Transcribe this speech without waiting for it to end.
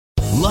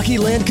Lucky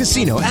Land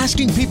Casino,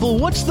 asking people,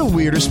 what's the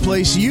weirdest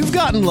place you've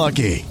gotten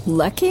lucky?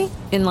 Lucky?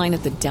 In line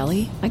at the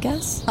deli, I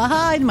guess?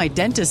 Aha, in my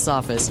dentist's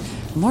office.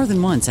 More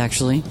than once,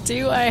 actually.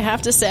 Do I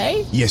have to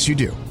say? Yes, you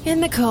do.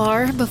 In the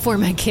car before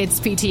my kids'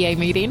 PTA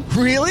meeting.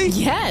 Really?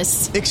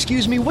 Yes.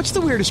 Excuse me, what's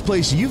the weirdest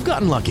place you've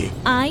gotten lucky?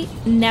 I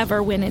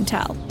never win and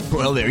tell.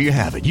 Well, there you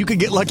have it. You can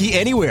get lucky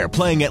anywhere,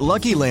 playing at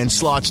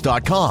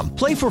LuckyLandSlots.com.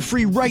 Play for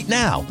free right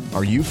now.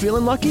 Are you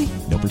feeling lucky?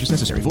 No purchase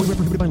necessary. Void where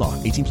prohibited by law.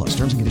 18 plus.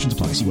 Terms and conditions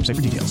apply. See website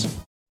for details.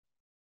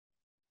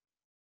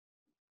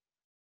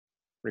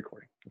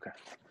 Recording. Okay.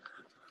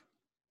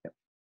 Yep.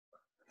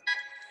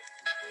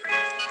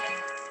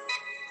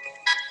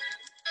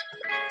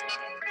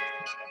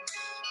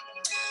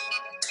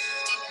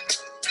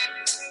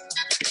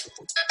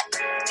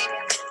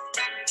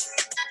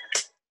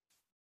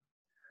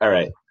 All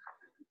right.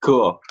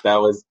 Cool. That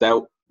was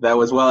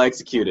well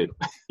executed.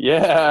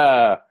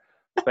 Yeah.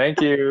 Thank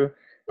you.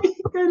 Okay,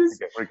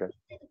 we're good.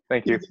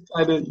 Thank you.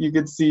 You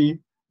could see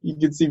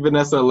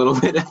Vanessa a little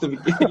bit at the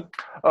beginning.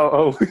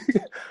 Oh,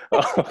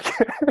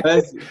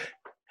 okay.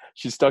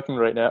 She's talking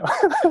right now.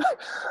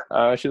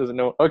 She doesn't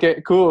know.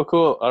 Okay, cool.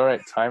 All right,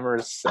 timer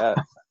is set.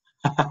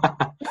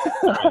 All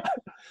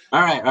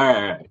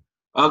right.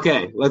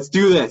 Okay, let's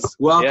do this.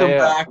 Welcome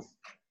back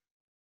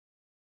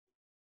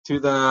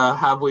to the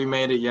Have We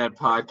Made It Yet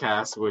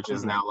podcast, which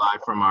is now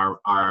live from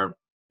our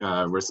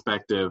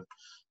respective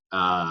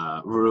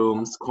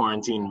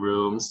quarantine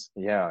rooms.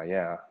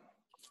 Yeah.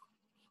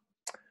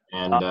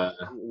 And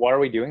why are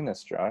we doing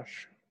this,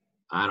 Josh?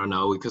 I don't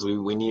know, because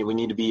we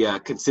need to be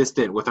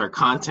consistent with our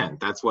content.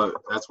 That's what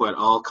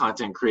all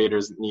content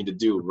creators need to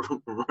do,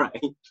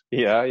 right?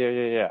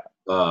 Yeah.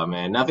 Oh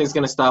man, nothing's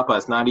gonna stop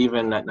us. Not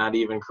even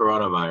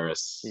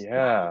coronavirus.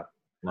 Yeah.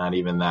 Not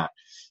even that.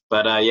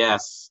 But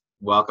yes,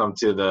 welcome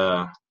to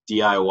the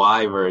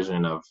DIY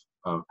version of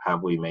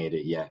Have We Made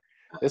It Yet?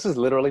 This is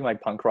literally my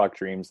punk rock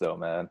dreams, though,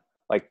 man.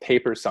 Like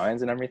paper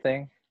signs and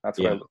everything. That's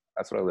what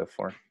I live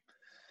for.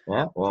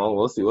 Yeah. Well,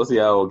 we'll see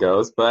how it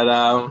goes.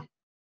 But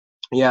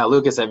yeah,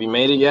 Lucas, have you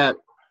made it yet?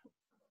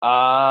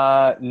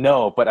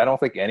 No, but I don't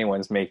think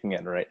anyone's making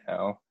it right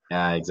now.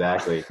 Yeah,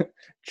 exactly.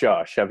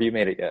 Josh, have you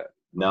made it yet?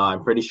 No,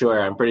 I'm pretty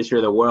sure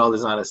the world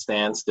is on a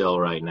standstill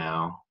right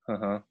now.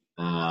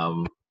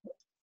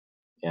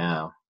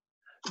 Yeah.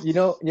 You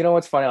know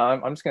what's funny?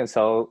 I'm just gonna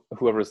tell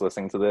whoever's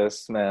listening to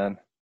this, man,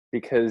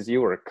 because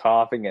you were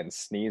coughing and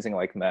sneezing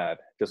like mad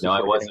just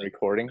before getting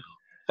recording.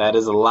 That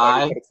is a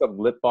lie. Put some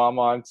lip balm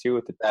on too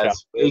with the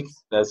That's fake.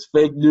 That's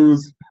fake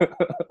news.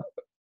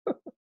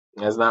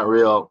 That's not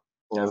real.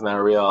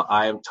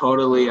 I am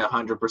totally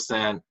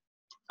 100%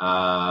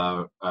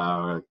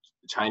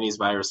 Chinese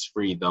virus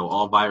free, though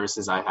all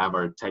viruses I have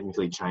are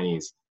technically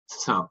Chinese.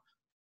 So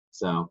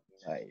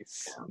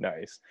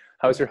nice.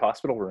 How's your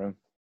hospital room?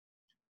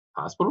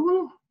 Hospital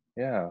room?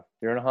 Yeah,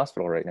 you're in a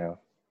hospital right now.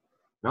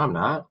 No, I'm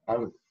not.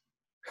 No,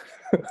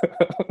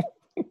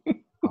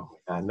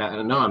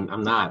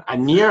 I'm not. I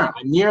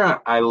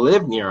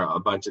live near a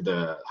bunch of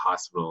the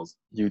hospitals.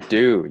 You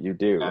do.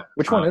 Yeah,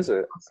 Which one is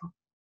it?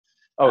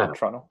 Oh,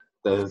 Toronto.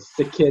 The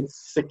sick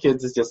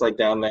kids is just like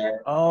down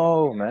there.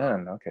 Oh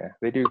man, okay.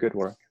 They do good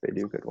work.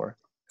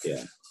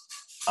 Yeah.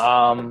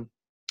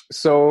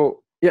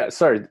 So yeah,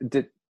 sorry.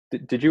 Did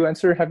you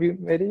answer? Have you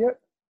made it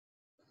yet?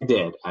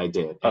 I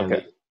did. Okay.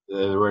 And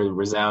the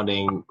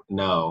resounding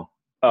no.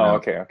 Oh, no,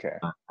 okay.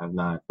 I've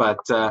not. But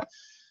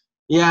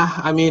yeah,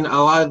 I mean,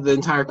 a lot of the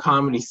entire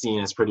comedy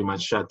scene is pretty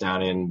much shut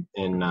down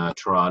in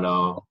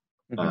Toronto.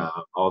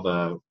 Mm-hmm. All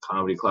the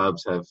comedy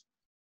clubs have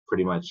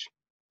pretty much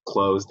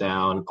closed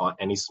down.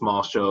 Any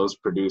small shows,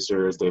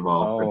 producers, they've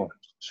all pretty much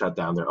shut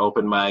down their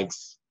open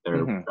mics.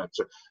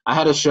 I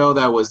had a show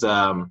that was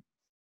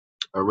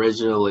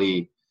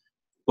originally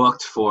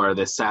booked for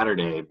this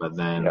Saturday, but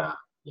then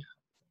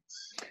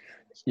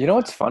You know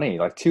what's funny?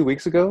 Like 2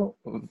 weeks ago,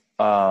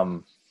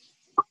 can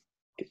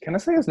I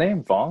say his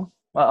name? Vong?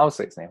 I'll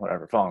say his name,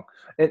 whatever. Vong.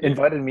 It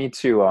invited me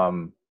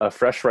to a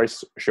Fresh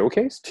Rice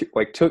showcase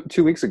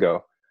two weeks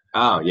ago.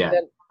 Oh, yeah.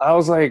 And I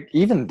was like,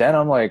 even then,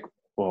 I'm like,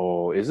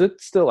 oh, is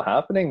it still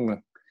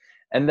happening?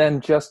 And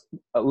then just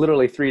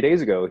literally 3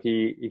 days ago,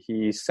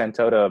 he sent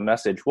out a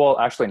message. Well,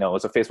 actually, no,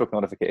 it's a Facebook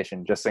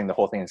notification just saying the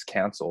whole thing is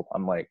canceled.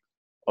 I'm like,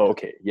 oh,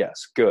 okay,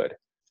 yes, good.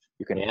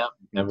 You can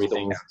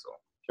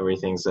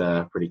everything's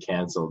pretty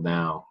canceled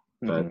now.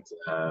 But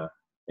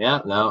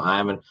no, I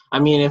haven't. I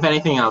mean, if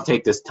anything, I'll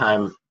take this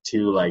time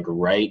to like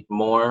write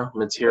more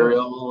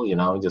material.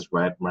 Just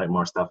write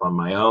more stuff on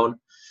my own,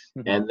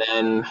 and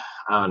then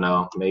I don't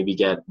know, maybe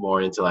get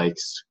more into like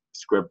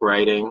script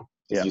writing.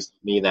 You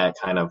sent me that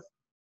kind of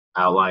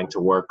outline to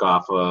work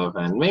off of,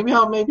 and maybe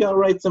I'll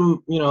write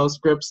some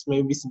scripts,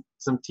 maybe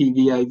some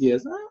TV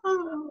ideas.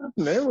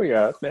 There we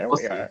are.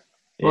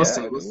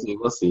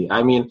 We'll see.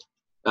 I mean,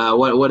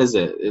 what is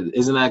it?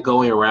 Isn't that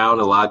going around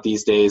a lot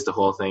these days? The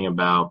whole thing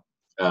about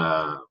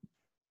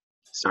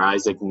Sir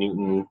Isaac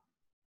Newton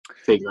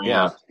figuring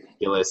out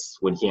calculus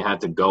when he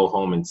had to go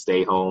home and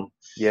stay home.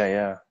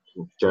 Yeah.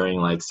 During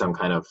like some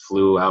kind of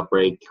flu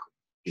outbreak,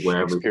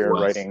 wherever he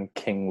was. Writing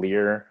King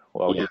Lear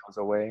while he was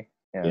away.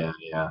 Yeah.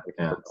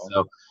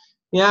 So,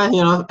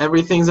 yeah,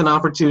 everything's an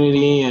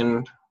opportunity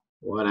and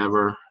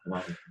whatever.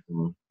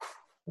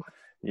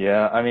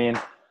 Yeah, I mean,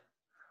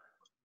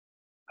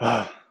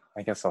 I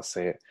guess I'll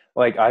say it.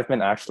 Like, I've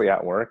been actually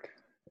at work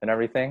and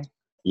everything.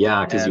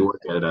 Yeah, because you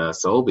work at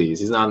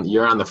Sobeys.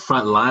 You're on the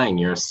front line.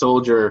 You're a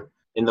soldier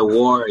in the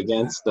war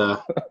against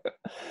the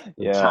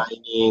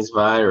Chinese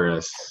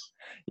virus.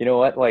 You know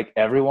what? Like,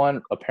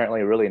 everyone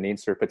apparently really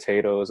needs their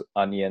potatoes,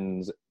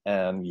 onions,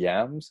 and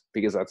yams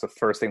because that's the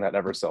first thing that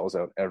ever sells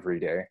out every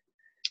day.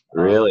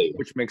 Really?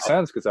 Which makes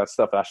sense because that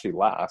stuff actually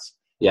lasts.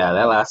 Yeah,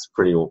 that lasts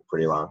pretty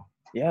long.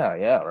 Yeah,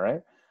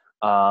 right?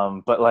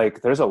 But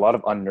like, there's a lot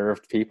of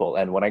unnerved people.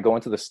 And when I go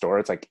into the store,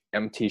 it's like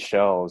empty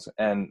shelves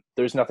and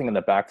there's nothing in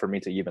the back for me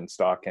to even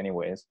stock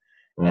anyways.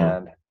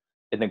 And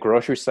in the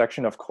grocery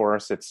section, of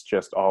course, it's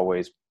just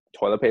always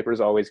toilet paper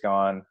is always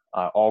gone.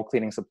 All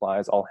cleaning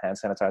supplies, all hand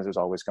sanitizer is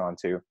always gone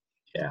too.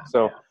 Yeah.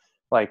 So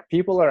like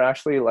people are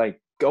actually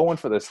like going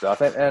for this stuff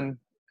and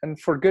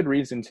for good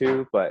reason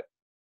too, but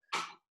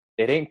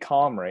it ain't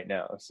calm right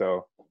now.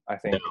 So I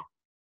think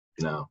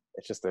no,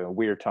 it's just a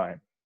weird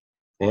time.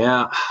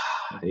 Yeah,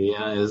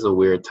 it is a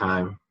weird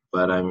time.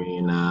 But I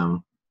mean,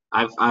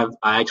 I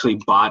actually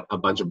bought a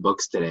bunch of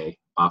books today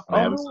off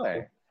my Amazon.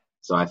 Way.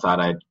 So I thought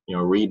I'd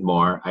read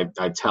more. I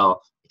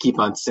keep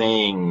on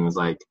saying it's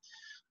like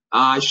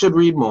I should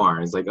read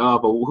more. It's like, oh,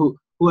 but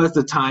who has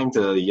the time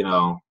to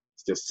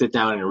just sit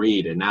down and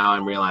read? And now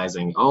I'm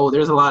realizing,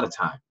 there's a lot of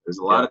time. There's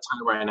a lot of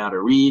time right now to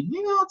read.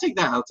 I'll take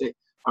that. I'll take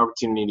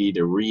opportunity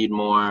to read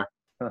more.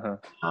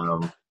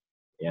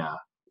 Yeah.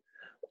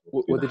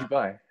 What did you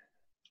buy?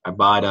 I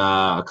bought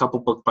a couple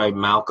books by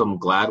Malcolm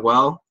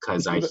Gladwell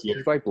because Did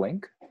you buy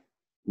Blink?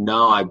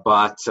 No, I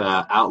bought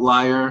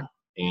Outlier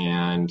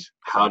and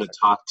How to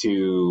Talk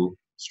to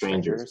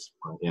Strangers.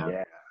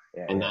 Yeah.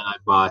 And then I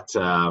bought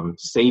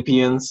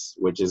Sapiens,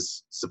 which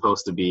is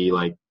supposed to be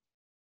like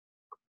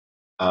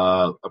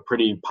a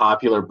pretty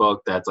popular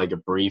book that's like a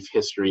brief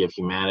history of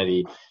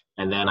humanity.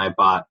 And then I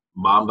bought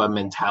Mamba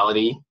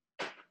Mentality,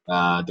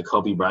 the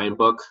Kobe Bryant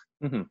book.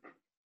 Mm-hmm.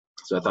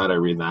 So I thought I'd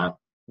read that.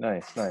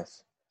 Nice.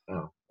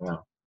 Oh,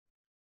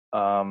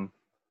 yeah.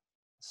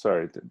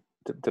 Sorry,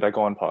 did I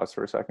go on pause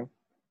for a second?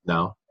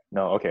 No.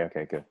 Okay,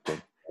 good.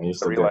 I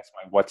still realized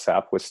my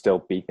WhatsApp was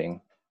still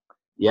beeping.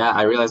 Yeah,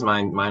 I realized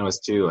mine was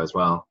too as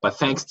well. But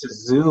thanks to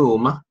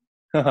Zoom.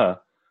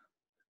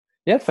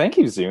 Yeah, thank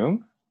you,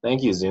 Zoom.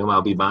 Thank you, Zoom.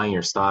 I'll be buying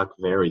your stock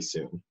very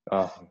soon.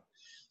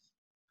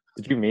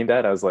 Did you mean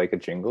that as like a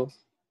jingle?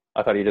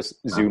 I thought you just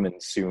zoom in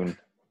soon.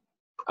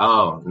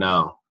 Oh,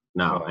 no,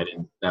 I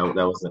didn't.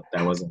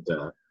 That wasn't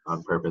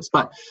on purpose.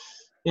 But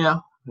yeah.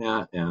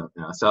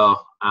 So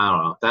I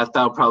don't know.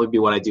 That'll probably be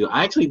what I do.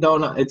 I actually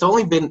don't know. It's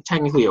only been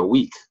technically a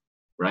week,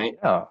 right?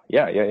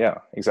 Yeah.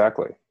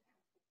 Exactly.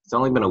 It's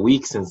only been a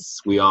week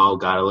since we all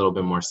got a little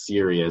bit more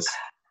serious.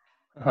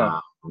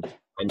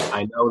 And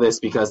I know this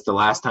because the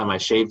last time I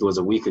shaved was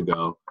a week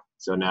ago.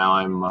 So now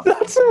I'm.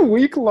 That's a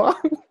week long.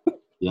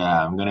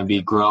 Yeah, I'm gonna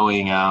be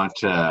growing out.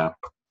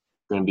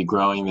 Gonna be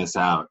growing this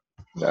out.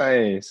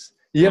 Nice.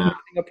 You have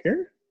anything up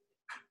here?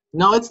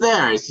 No, it's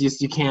there. It's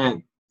just you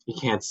can't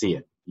see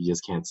it. You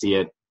just can't see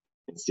it.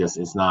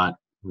 It's not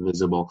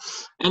visible.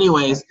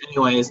 Anyways,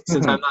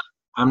 since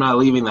I'm not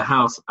leaving the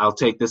house, I'll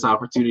take this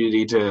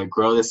opportunity to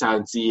grow this out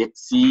and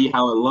see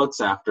how it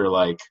looks after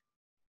like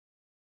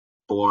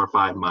 4 or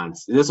 5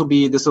 months. This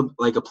will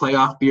like a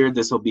playoff beard.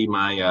 This will be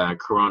my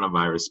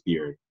coronavirus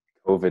beard.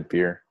 COVID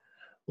beer.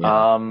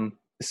 Yeah.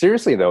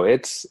 Seriously though,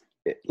 it's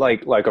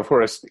like of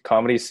course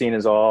comedy scene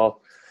is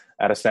all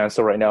at a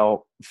standstill right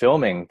now.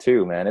 Filming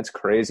too, man. It's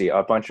crazy.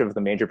 A bunch of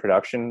the major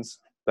productions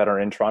that are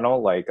in Toronto,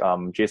 like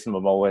Jason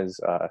Momoa's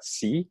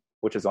C,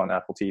 which is on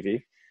Apple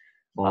TV.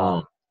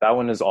 That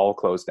one is all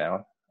closed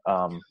down.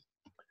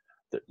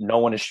 No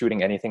one is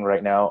shooting anything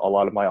right now. A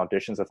lot of my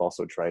auditions have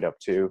also dried up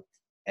too.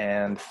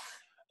 And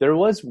there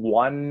was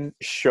one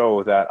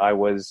show that I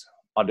was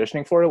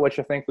auditioning for, which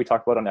I think we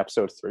talked about on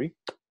episode 3.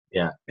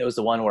 Yeah. It was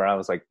the one where I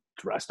was like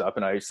dressed up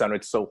and I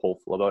sounded so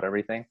hopeful about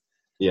everything.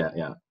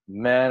 Yeah.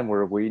 Man,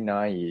 were we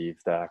naive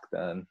back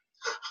then.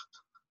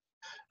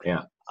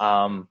 Yeah.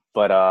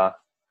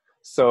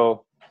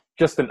 So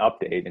just an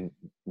update in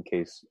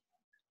case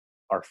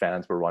our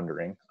fans were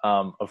wondering.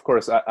 Of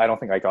course, I don't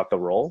think I got the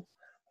role.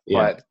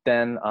 Yeah. But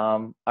then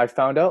I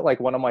found out like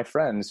one of my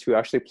friends who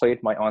actually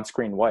played my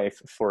on-screen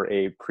wife for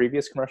a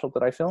previous commercial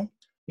that I filmed,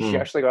 she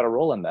actually got a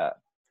role in that.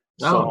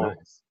 So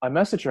nice. I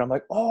messaged her. I'm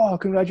like, oh,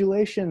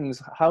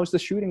 congratulations. How's the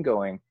shooting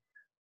going?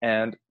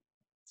 And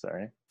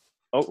sorry.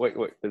 Oh, wait.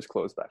 There's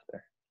clothes back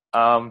there.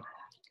 Can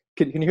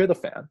you hear the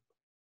fan?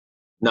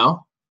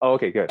 No. Oh,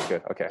 okay, good.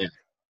 Okay.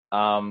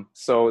 Yeah.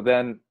 So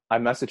then I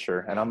messaged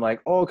her and I'm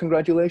like, oh,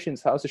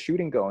 congratulations. How's the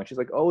shooting going? She's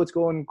like, oh, it's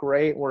going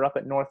great. We're up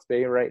at North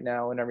Bay right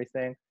now and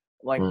everything.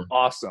 I'm like,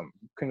 awesome.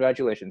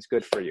 Congratulations.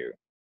 Good for you.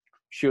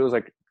 She was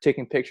like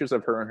taking pictures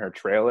of her in her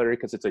trailer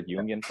because it's a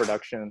union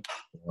production.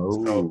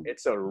 Oh. So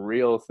it's a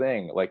real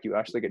thing. Like you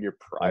actually get your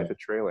private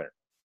trailer.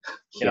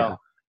 You know,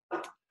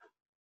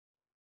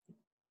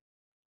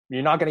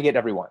 you're not going to get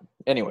everyone.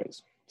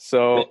 Anyways.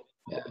 So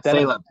then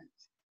Say love.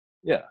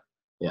 yeah.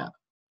 Yeah.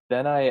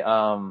 Then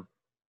I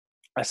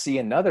see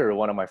another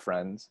one of my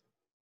friends.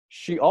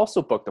 She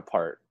also booked a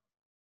part.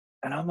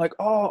 And I'm like,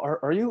 oh,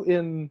 are you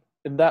in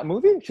that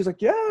movie? She's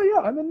like, yeah,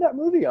 I'm in that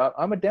movie.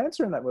 I'm a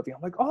dancer in that movie.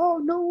 I'm like, oh,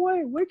 no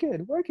way.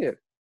 Wicked.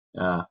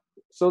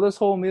 So this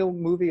whole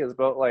movie is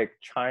about like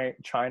China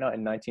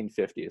in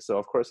 1950. So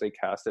of course they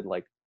casted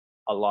like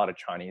a lot of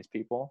Chinese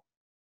people.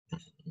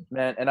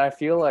 Man, and I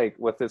feel like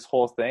with this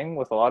whole thing,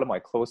 with a lot of my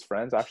close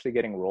friends actually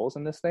getting roles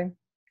in this thing,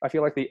 I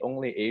feel like the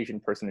only Asian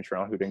person in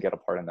Toronto who didn't get a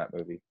part in that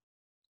movie.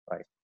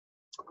 Like,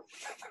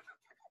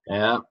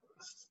 yeah,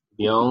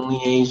 the only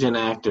Asian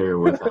actor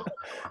with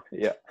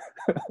yeah.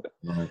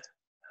 yeah.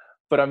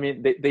 But I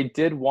mean, they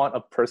did want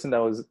a person that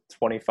was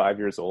 25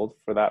 years old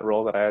for that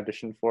role that I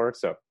auditioned for.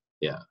 So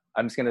Yeah.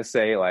 I'm just gonna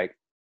say like,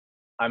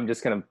 I'm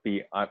just gonna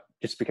be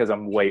just because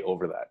I'm way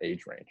over that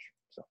age range.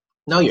 So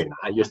No, you're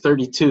not. You're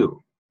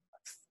 32.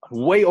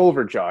 I'm way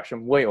over, Josh.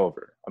 I'm way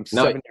over. I'm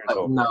 7 years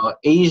old. No,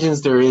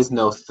 Asians, there is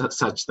no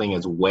such thing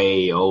as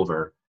way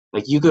over.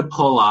 Like, you could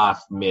pull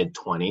off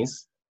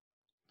mid-20s.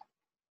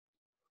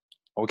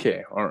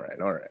 Okay, all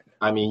right.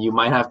 I mean, you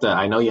might have to,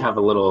 I know you have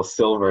a little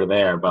silver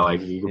there, but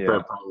like, you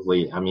could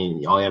probably, I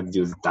mean, all you have to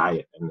do is dye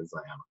it, and it's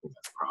like, I don't think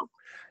that's a problem.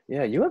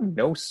 Yeah, you have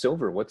no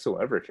silver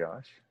whatsoever,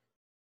 Josh.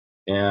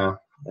 Yeah,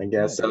 I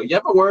guess so. You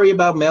ever worry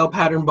about male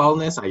pattern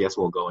baldness? I guess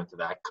we'll go into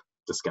that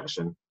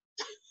discussion.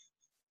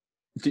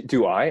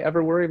 Do I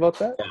ever worry about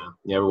that? Yeah,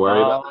 you ever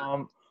worry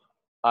about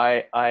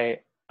that?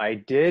 I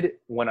did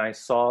when I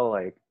saw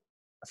like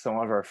some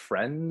of our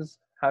friends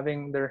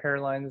having their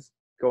hairlines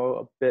go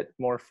a bit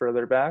more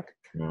further back.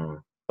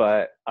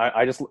 But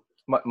I just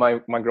my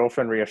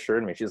girlfriend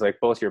reassured me. She's like,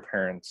 both your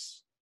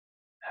parents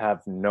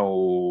have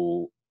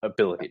no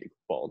ability to go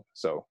bald,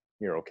 so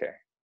you're okay.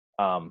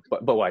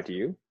 But why do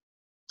you?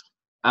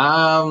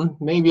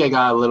 Maybe I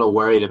got a little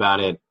worried about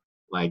it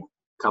like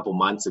a couple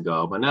months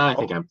ago, but now I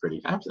think I'm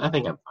fine.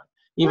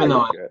 Even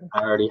though I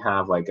already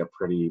have like a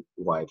pretty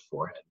wide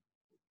forehead,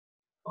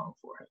 long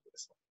forehead.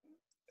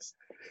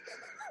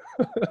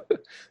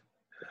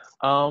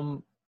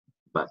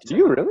 But do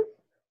you really?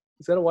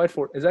 Is that a wide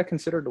forehead? Is that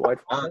considered a wide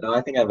forehead? No,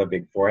 I think I have a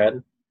big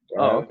forehead.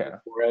 Okay.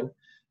 Forehead.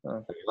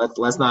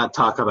 Let's not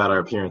talk about our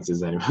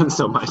appearances anymore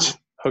so much.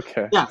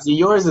 Okay. Yeah, so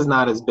yours is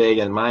not as big,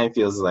 and mine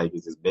feels like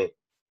it's as big.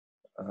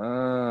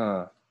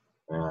 Yeah.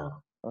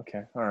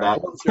 Okay. All right.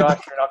 That- Well, Josh,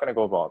 you're not gonna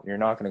go bald. You're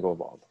not gonna go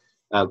bald.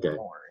 Okay.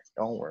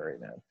 Don't worry,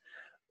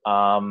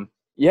 man.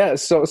 Yeah.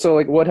 So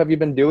like, what have you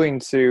been doing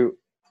to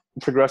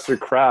progress your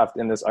craft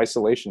in this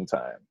isolation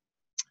time?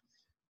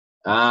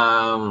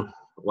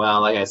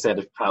 Well, like I said,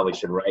 I probably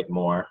should write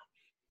more.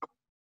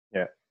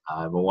 Yeah.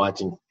 I've been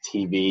watching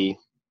TV,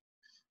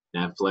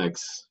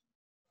 Netflix.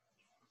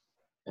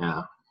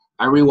 Yeah.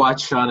 I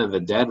rewatched Shaun of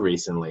the Dead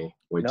recently,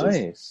 which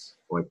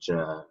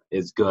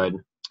is good.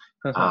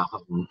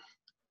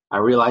 I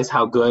realized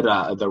how good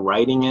the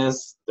writing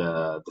is,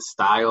 the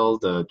style,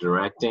 the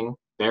directing.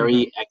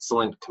 Very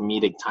excellent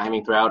comedic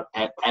timing throughout.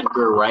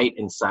 Edgar Wright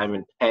and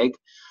Simon Pegg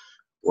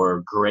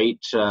were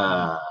great.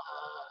 I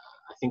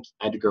think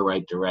Edgar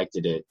Wright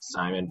directed it.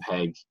 Simon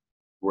Pegg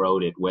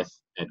wrote it with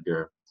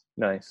Edgar.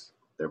 Nice.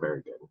 They're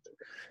very good.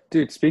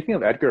 Dude, speaking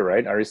of Edgar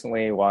Wright, I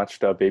recently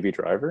watched Baby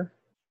Driver.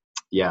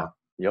 Yeah.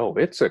 Yo,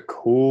 it's a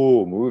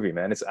cool movie,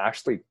 man. It's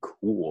actually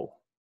cool.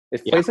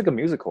 It plays like a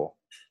musical.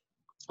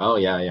 Oh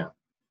yeah.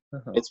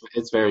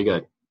 It's very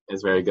good.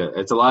 It's very good.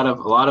 It's a lot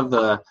of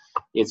the.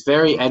 It's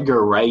very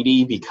Edgar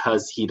Wrighty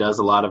because he does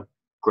a lot of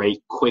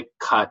great quick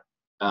cut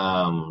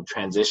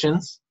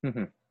transitions.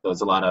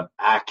 There's a lot of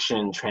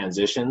action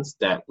transitions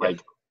that,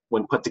 like,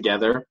 when put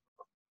together,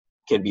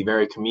 can be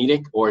very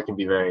comedic or it can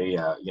be very,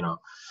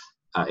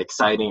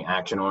 exciting,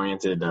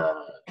 action-oriented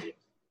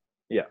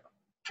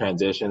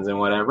transitions and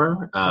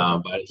whatever.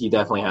 But he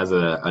definitely has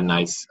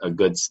a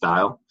good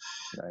style.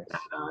 Nice.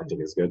 I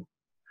think it's good.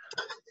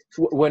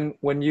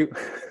 When you,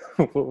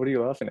 what are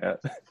you laughing at?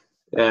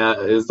 Yeah,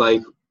 it's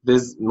like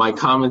this. My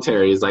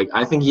commentary is like,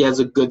 I think he has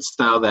a good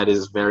style that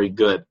is very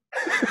good.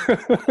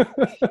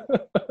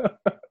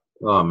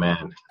 Oh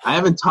man, I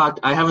haven't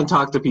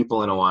talked to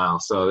people in a while,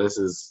 so this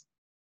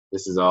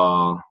is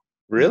all.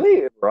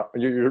 Really?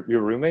 Your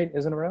roommate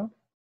isn't around?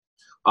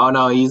 Oh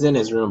no, he's in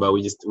his room, but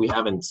we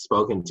haven't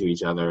spoken to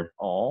each other.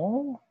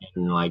 Oh.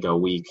 In like a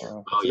week.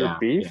 Oh yeah.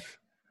 Beef?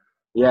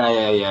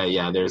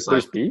 Yeah. There's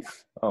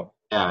beef? Oh.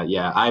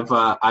 Yeah.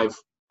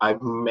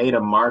 I've made a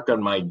mark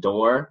on my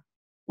door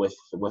with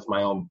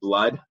my own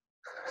blood.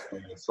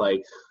 And it's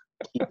like,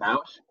 keep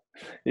out.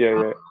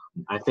 Yeah.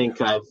 I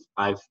think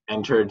I've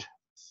entered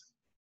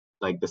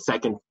like the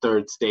second,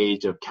 third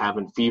stage of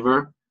cabin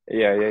fever.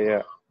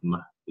 Yeah.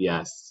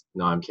 Yes.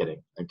 No, I'm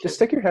kidding. Just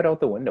stick your head out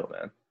the window,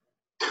 man.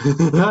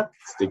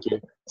 stick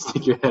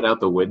your head out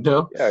the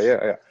window?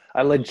 Yeah.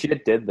 I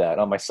legit did that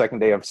on my second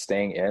day of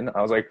staying in.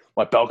 I was like,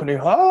 my balcony,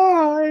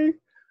 hi.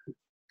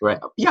 Right.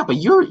 Yeah, but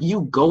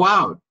you go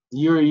out.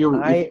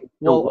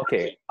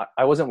 Okay.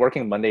 I wasn't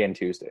working Monday and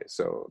Tuesday,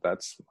 so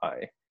that's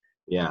my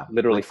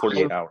literally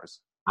 48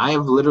 hours. I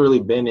have literally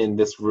been in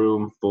this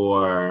room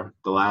for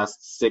the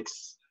last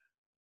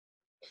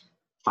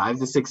 5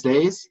 to 6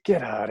 days.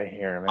 Get out of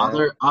here,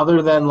 man.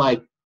 Other than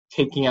like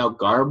taking out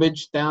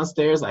garbage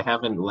downstairs, I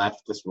haven't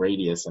left this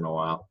radius in a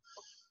while.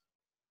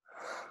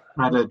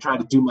 Try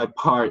to do my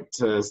part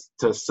to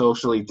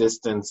socially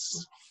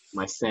distance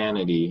my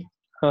sanity.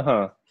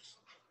 Yeah.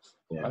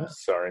 I'm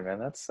sorry, man.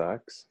 That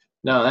sucks.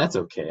 No, that's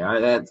okay.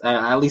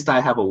 At least I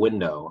have a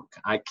window.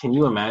 Can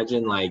you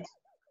imagine, like,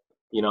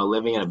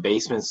 living in a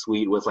basement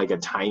suite with like a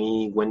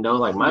tiny window?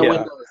 Like my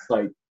window is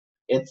like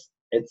it's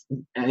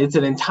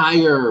an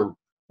entire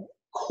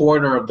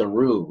quarter of the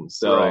room,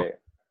 so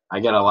I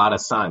get a lot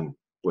of sun,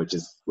 which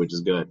is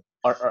good.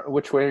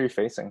 Which way are you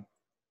facing?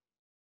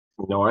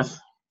 North.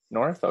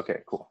 Okay,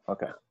 cool.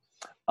 Okay.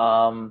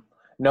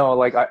 No,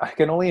 like I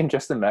can only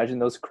just imagine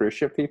those cruise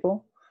ship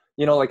people.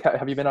 Like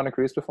have you been on a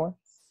cruise before?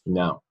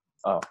 No.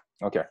 Oh,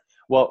 okay.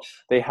 Well,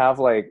 they have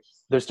like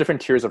there's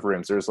different tiers of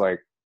rooms. There's like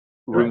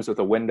rooms with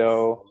a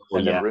window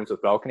and then rooms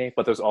with balcony,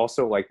 but there's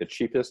also like the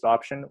cheapest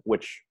option,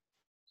 which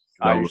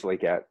I usually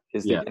get,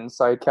 is the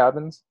inside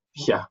cabins.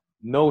 Yeah.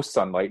 No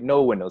sunlight,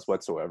 no windows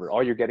whatsoever.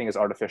 All you're getting is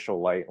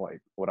artificial light,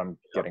 like what I'm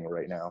getting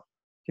right now.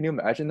 Can you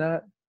imagine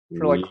that?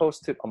 For like close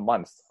to a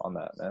month on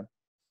that, man.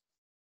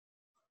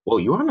 Well,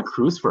 you were on a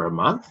cruise for a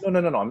month?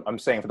 No. I'm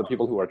saying for the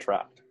people who are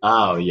trapped.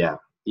 Oh, yeah.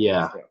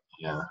 No,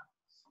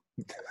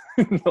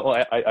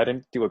 I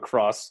didn't do a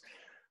cross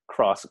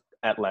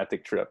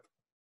Atlantic trip.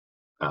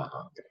 Oh,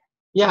 okay.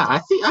 Yeah, I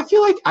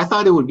feel like I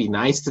thought it would be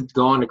nice to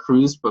go on a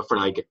cruise, but for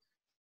like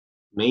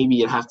maybe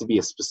it'd have to be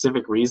a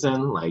specific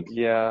reason. Like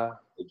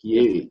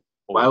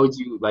why would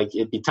you like?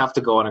 It'd be tough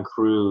to go on a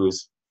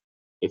cruise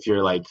if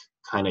you're like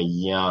kind of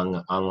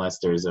young, unless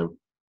there's a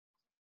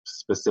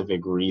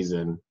specific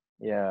reason.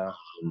 Yeah.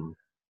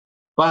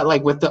 But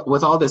like with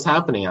all this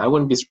happening, I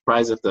wouldn't be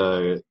surprised if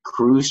the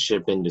cruise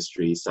ship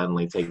industry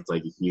suddenly takes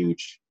like a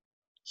huge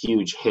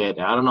hit.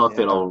 I don't know if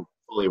it'll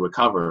fully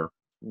recover.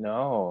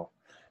 No,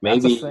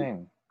 maybe. That's the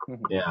thing.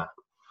 Yeah.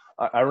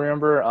 I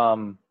remember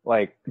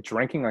like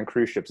drinking on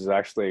cruise ships is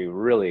actually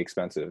really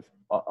expensive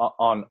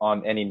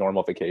on any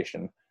normal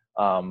vacation.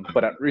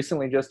 But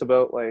recently, just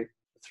about like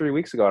 3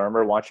 weeks ago, I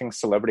remember watching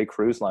Celebrity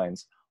Cruise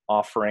Lines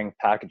offering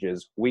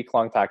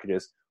week-long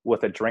packages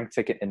with a drink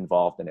ticket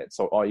involved in it.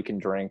 So all you can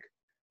drink.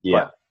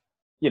 Yeah.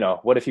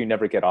 But, what if you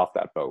never get off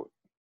that boat?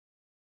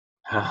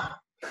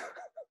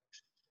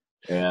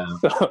 Yeah.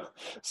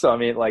 So I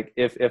mean, like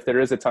if there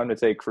is a time to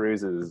take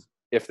cruises,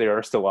 if they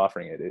are still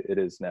offering it, it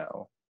is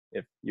now,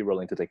 if you're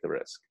willing to take the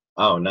risk.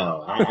 Oh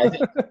no.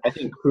 I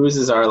think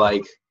cruises are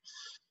like,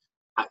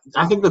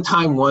 I think the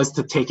time was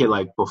to take it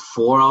like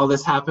before all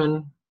this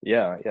happened.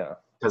 Yeah.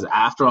 Because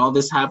after all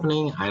this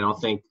happening, I don't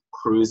think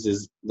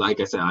cruises, like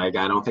I said, I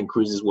don't think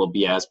cruises will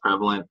be as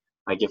prevalent.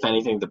 Like if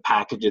anything, the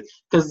packages,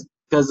 because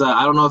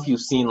I don't know if you've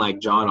seen like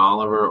John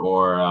Oliver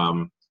or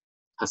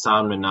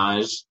Hassan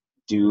Minhaj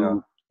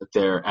do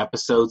their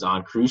episodes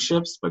on cruise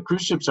ships, but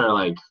cruise ships are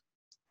like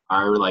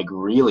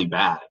really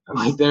bad.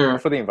 Like they're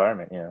for the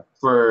environment,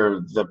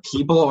 for the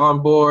people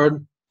on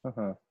board,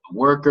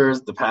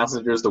 workers, the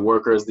passengers, the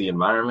workers, the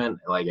environment,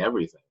 like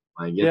everything.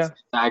 Like it's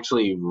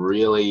actually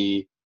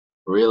really,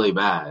 really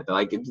bad.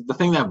 Like the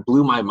thing that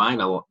blew my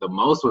mind the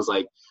most was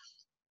like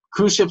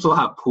cruise ships will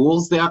have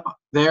pools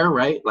there,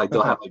 right? Like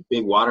they'll have like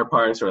big water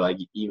parks or like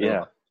even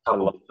a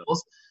couple of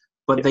pools,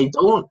 but they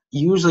don't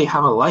usually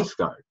have a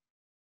lifeguard.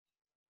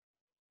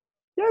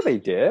 Yeah, they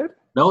did.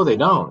 No, they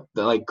don't.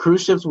 Like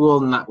cruise ships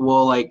will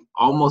like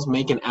almost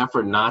make an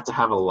effort not to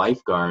have a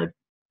lifeguard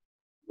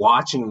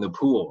watching the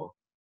pool,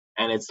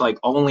 and it's like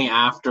only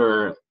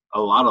after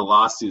a lot of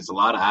lawsuits, a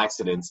lot of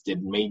accidents,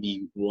 did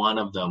maybe one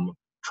of them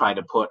try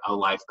to put a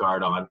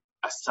lifeguard on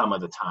some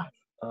of the time.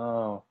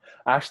 Oh,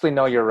 actually,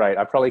 no, you're right.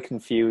 I probably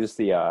confused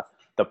the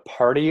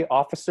party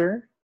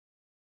officer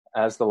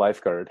as the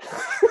lifeguard.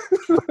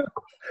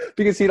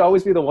 Because he'd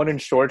always be the one in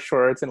short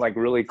shorts and like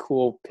really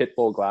cool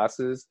Pitbull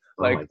glasses,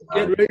 like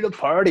get ready to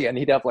party, and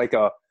he'd have like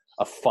a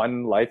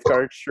fun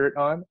lifeguard shirt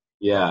on.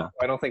 Yeah,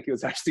 I don't think he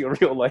was actually a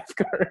real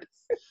lifeguard.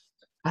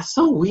 That's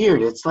so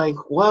weird. It's like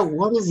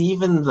what is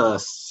even the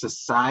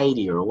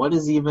society, or what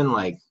is even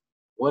like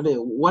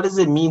what does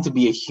it mean to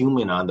be a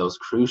human on those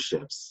cruise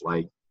ships?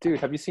 Like, dude,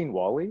 have you seen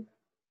WALL-E?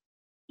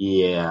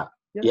 Yeah.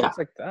 It's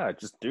like that.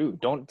 Just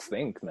don't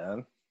think,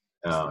 man.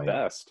 It's the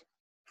best.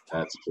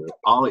 That's true.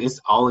 It's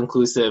all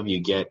inclusive. You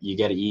get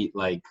to eat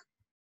like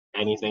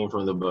anything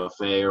from the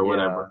buffet or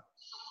whatever.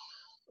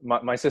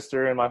 My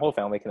sister and my whole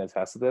family can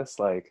attest to this.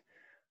 Like,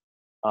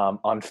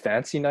 on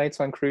fancy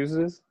nights on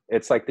cruises,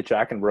 it's like the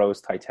Jack and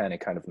Rose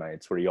Titanic kind of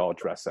nights where you all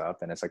dress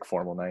up and it's like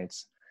formal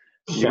nights.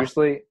 Yeah.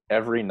 Usually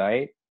every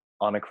night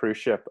on a cruise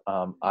ship,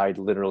 I'd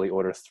literally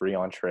order 3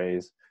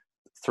 entrees,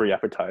 3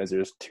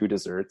 appetizers, 2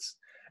 desserts.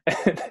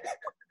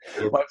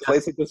 And my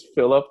place would just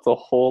fill up the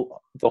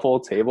whole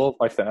table,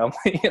 my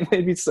family, and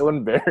they'd be so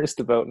embarrassed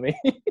about me.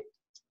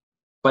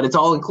 But it's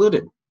all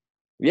included.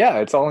 Yeah,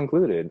 it's all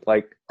included.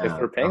 Like, if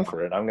we're paying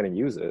for it, I'm going to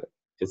use it.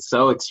 It's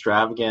so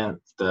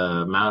extravagant, the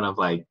amount of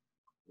like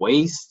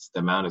waste, the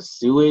amount of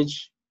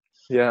sewage.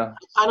 Yeah.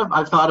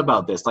 I've thought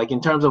about this, like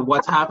in terms of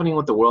what's happening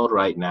with the world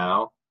right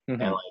now,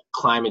 Mhm. and like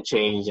climate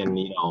change and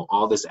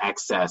all this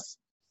excess.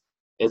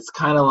 It's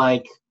kind of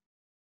like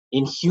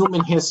in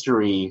human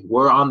history,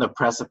 we're on the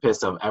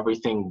precipice of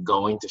everything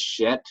going to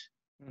shit.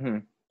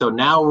 Mhm. So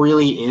now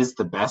really is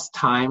the best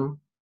time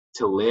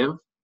to live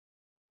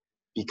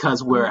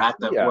because we're at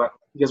the Yeah.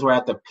 we're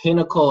at the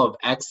pinnacle of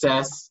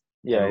excess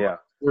Yeah, and yeah.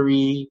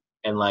 luxury,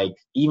 and like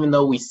even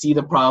though we see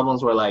the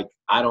problems, we're like,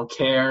 I don't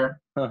care.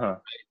 Uh-huh.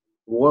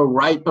 We're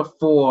right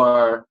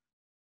before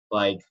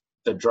like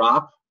the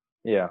drop.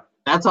 Yeah.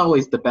 That's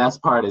always the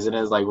best part, isn't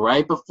it? It's like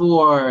right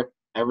before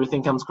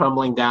everything comes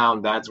crumbling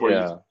down, that's where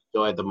Yeah. you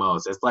enjoy it the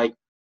most. It's like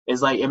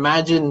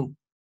imagine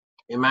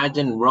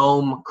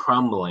Rome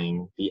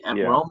crumbling, the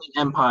Yeah. Roman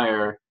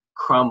Empire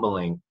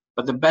crumbling,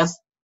 but the best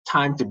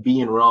time to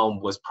be in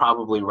Rome was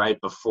probably right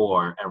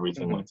before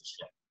everything Mhm. went to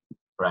shit,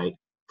 right?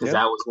 Because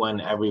Yeah. that was when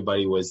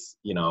everybody was,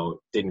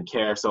 didn't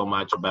care so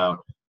much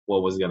about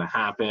what was going to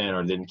happen,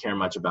 or didn't care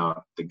much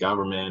about the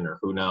government, or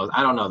who knows.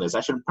 I don't know this. I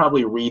should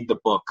probably read the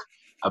book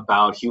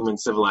about human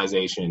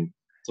civilization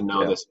to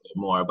know Yeah. this a bit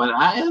more. But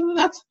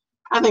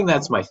I think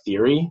that's my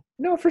theory.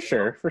 No, for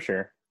sure, for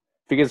sure.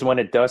 Because when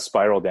it does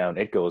spiral down,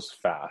 it goes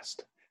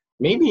fast.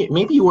 Maybe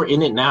we're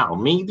in it now.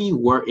 Maybe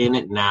we're in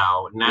it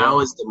now. Now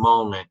Yeah. is the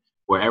moment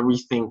where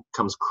everything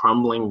comes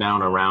crumbling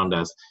down around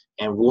us,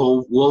 and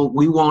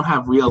we won't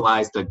have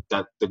realized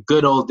that the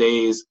good old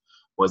days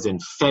was in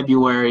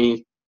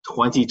February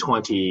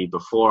 2020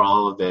 before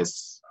all of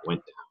this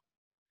went down.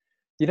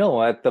 You know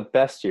what? The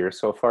best year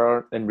so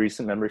far in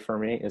recent memory for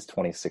me is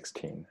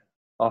 2016.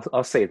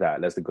 I'll say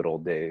that as the good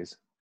old days.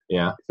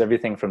 Yeah,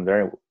 Everything from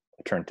there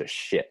turned to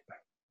shit.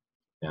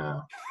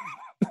 yeah.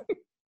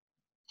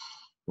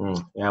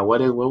 Yeah,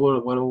 what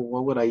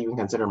would I even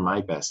consider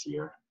my best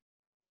year?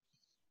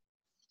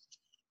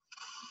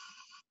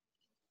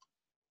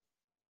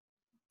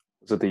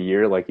 Was it the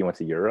year like you went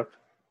to Europe?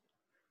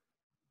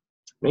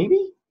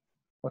 Maybe,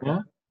 Okay. yeah,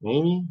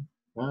 maybe.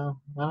 I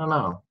don't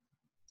know.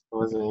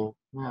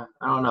 Yeah,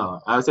 I don't know.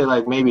 I would say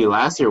like maybe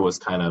last year was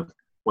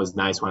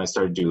nice when I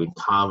started doing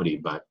comedy,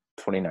 but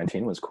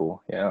 2019 was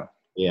cool. Yeah.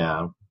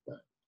 yeah,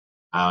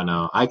 I don't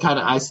know. I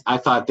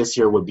thought this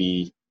year would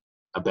be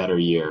a better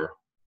year.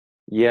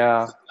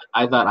 Yeah.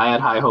 I thought I had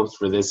high hopes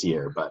for this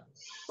year, but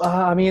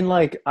I mean,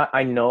 like,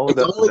 I know it's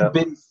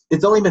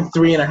only been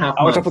 3.5 months.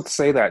 I was about to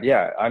say that.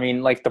 Yeah. I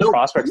mean, like, the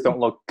prospects don't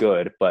look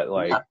good, but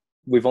like, Yeah.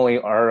 we've only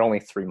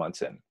 3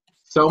 months in.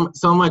 So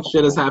much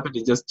shit has happened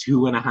in just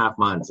 2.5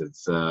 months.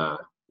 It's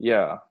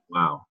Yeah.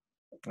 wow.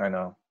 I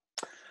know.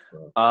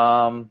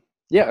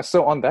 Yeah.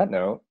 So on that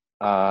note,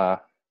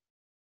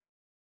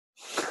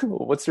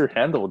 what's your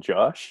handle,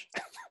 Josh?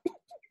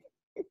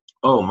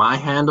 Oh, my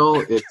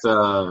handle,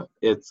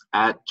 it's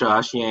at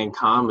Josh Yang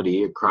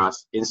Comedy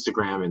across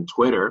Instagram and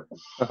Twitter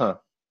Uh-huh.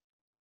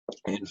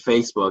 and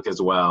Facebook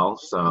as well.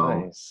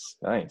 So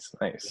Nice.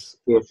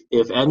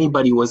 if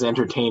anybody was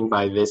entertained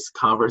by this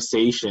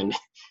conversation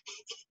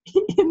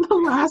in the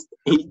last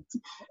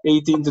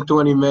 18 to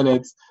 20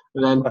 minutes,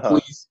 then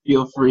please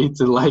feel free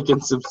to like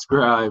and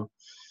subscribe,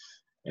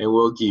 and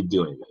we'll keep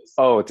doing this.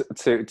 Oh,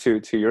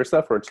 to your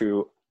stuff or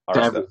to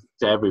our stuff?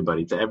 To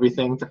everybody, to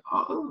everything.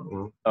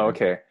 Oh,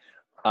 okay.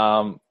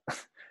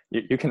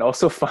 You can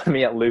also find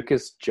me at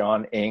Lucas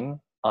John Ing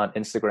on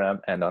Instagram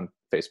and on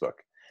Facebook.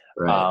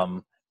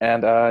 Right.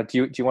 And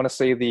do you want to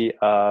say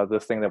the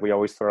thing that we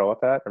always throw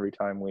up at every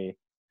time we?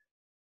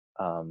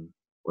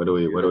 What do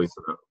we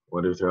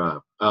throw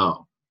up?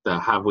 Oh, the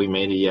Have We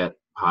Made It Yet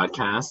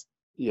podcast.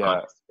 Yeah.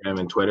 On Instagram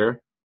and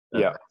Twitter.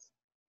 Yeah.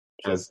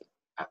 As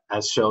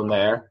shown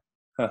there.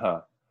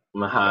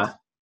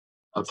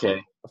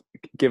 Okay.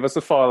 Give us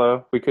a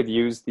follow. We could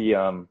use the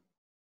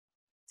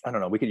I don't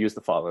know. We could use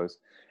the follows,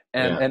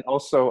 and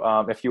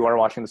also if you are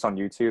watching this on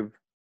YouTube,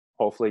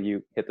 hopefully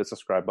you hit the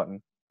subscribe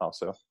button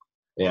also.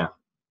 Yeah.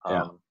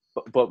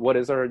 But what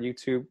is our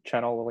YouTube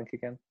channel link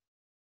again?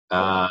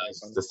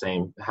 It's the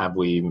same. Have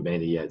We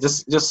Made It Yet?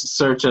 Just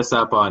search us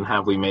up on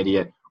Have We Made It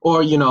Yet,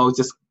 or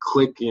just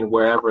click in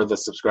wherever the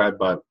subscribe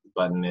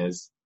button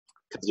is,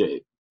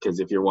 because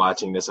if you're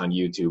watching this on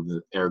YouTube,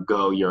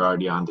 ergo you're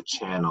already on the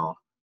channel.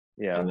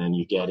 Yeah. And then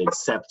you get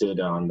accepted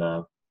on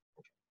the.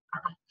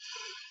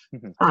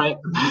 All right.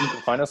 You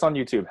can find us on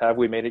YouTube. Have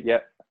We Made It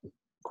Yet? ?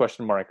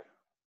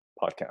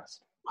 Podcast.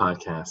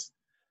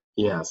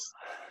 Yes.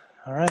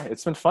 All right.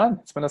 It's been fun.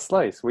 It's been a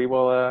slice. We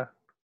will.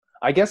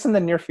 I guess in the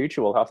near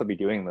future we'll have to be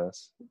doing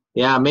this.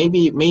 Yeah,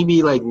 maybe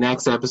like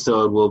next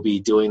episode we'll be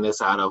doing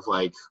this out of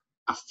like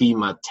a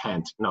FEMA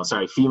tent. No,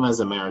 sorry, FEMA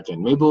is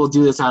American. Maybe we'll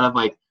do this out of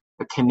like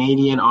a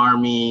Canadian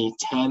Army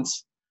tent.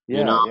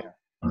 Yeah.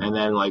 And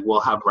then like we'll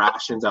have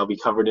rations. I'll be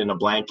covered in a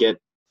blanket,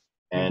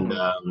 and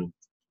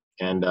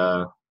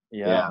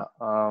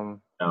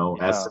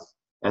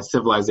as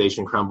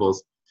civilization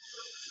crumbles.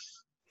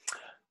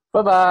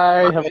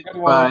 Bye-bye. Have a good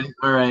one. Bye.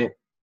 All right.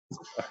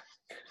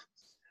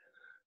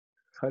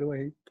 How do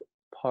I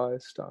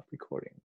pause, stop recording?